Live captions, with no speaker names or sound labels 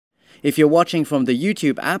If you're watching from the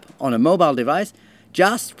YouTube app on a mobile device,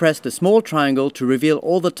 just press the small triangle to reveal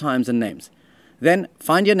all the times and names. Then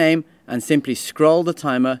find your name and simply scroll the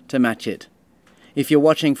timer to match it. If you're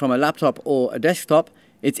watching from a laptop or a desktop,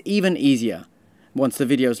 it's even easier. Once the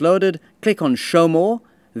video is loaded, click on Show More,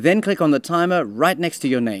 then click on the timer right next to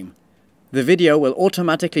your name. The video will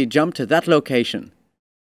automatically jump to that location.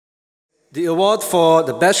 The award for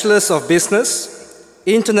the Bachelors of Business,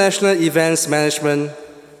 International Events Management,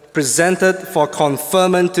 presented for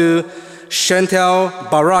conferment to Chantelle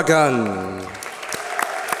BARRAGAN.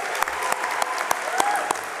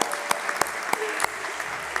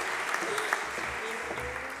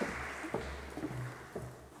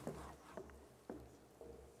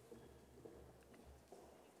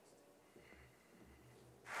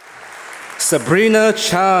 Sabrina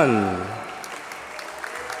CHAN.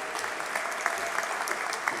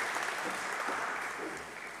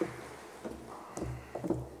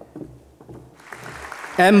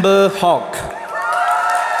 HOGG.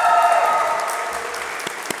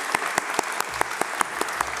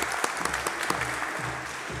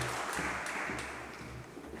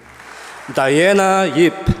 Diana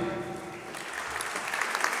Yip.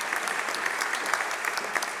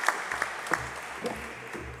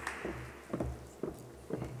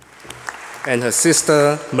 And her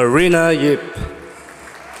sister Marina Yip.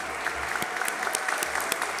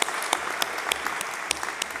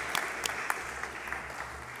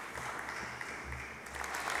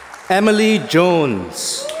 Emily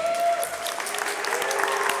Jones.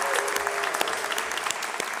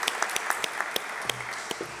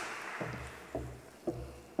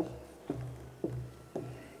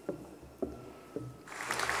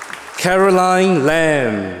 Caroline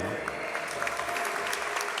Lam.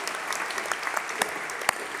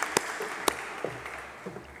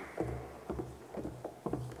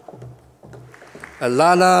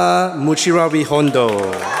 Alana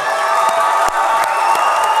MUCHIRAWEHONDO.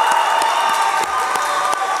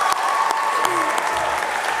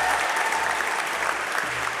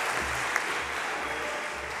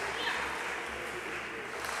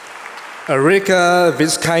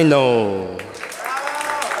 VIZCAINO.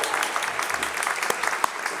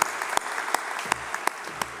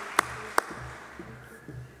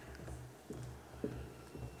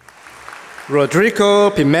 Rodrigo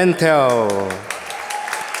PIMENTEL.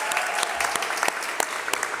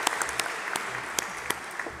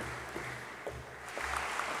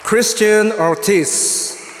 Christian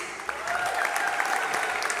URTIZ.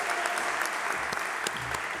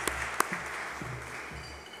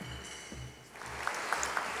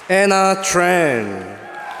 TRAN.